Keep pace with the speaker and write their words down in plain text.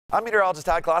I'm Meteorologist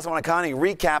Todd Klaassen. I want to kind of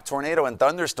recap tornado and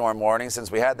thunderstorm warning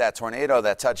since we had that tornado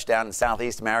that touched down in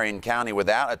southeast Marion County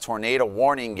without a tornado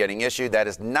warning getting issued. That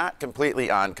is not completely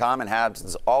uncommon,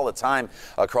 happens all the time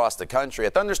across the country. A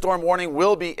thunderstorm warning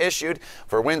will be issued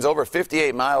for winds over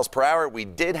 58 miles per hour. We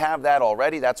did have that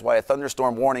already. That's why a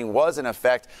thunderstorm warning was in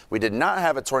effect. We did not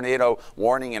have a tornado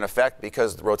warning in effect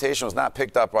because the rotation was not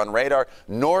picked up on radar,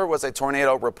 nor was a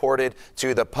tornado reported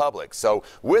to the public. So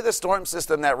with a storm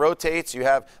system that rotates, you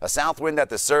have a south wind at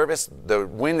the surface. The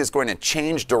wind is going to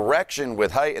change direction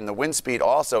with height, and the wind speed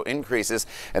also increases,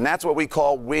 and that's what we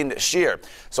call wind shear.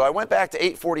 So I went back to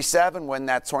 8:47 when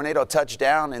that tornado touched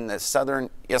down in the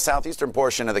southeastern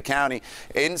portion of the county.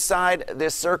 Inside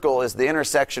this circle is the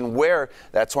intersection where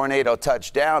that tornado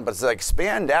touched down. But as I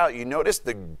expand out, you notice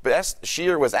the best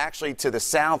shear was actually to the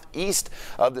southeast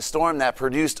of the storm that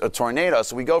produced a tornado.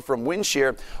 So we go from wind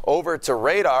shear over to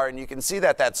radar, and you can see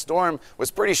that that storm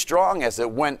was pretty strong as it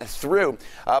went through.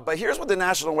 But here's what the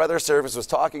National Weather Service was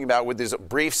talking about with this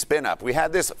brief spin up. We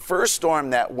had this first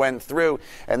storm that went through,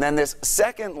 and then this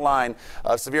second line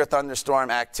of severe thunderstorm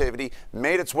activity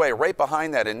made its way right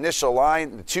behind that initial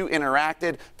line. The two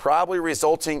interacted, probably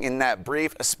resulting in that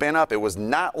brief spin up. It was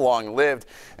not long lived,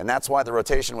 and that's why the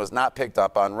rotation was not picked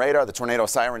up on radar. The tornado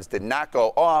sirens did not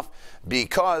go off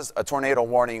because a tornado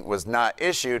warning was not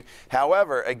issued.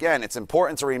 However, again, it's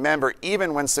important to remember,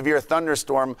 even when severe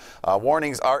thunderstorm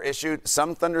warnings are issued,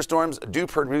 some thunderstorms do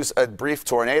produce a brief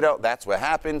tornado. That's what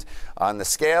happened on the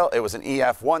scale. It was an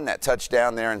EF1 that touched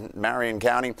down there in Marion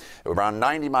County, around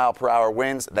 90-mile-per-hour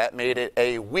winds. That made it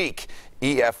a weak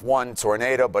EF1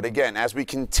 tornado. But again, as we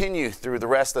continue through the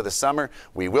rest of the summer,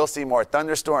 we will see more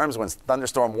thunderstorms. When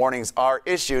thunderstorm warnings are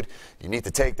issued, you need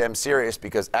to take them serious,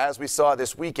 because as we saw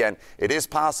this weekend, it is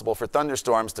possible for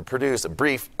thunderstorms to produce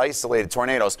brief, isolated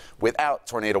tornadoes without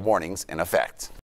tornado warnings in effect.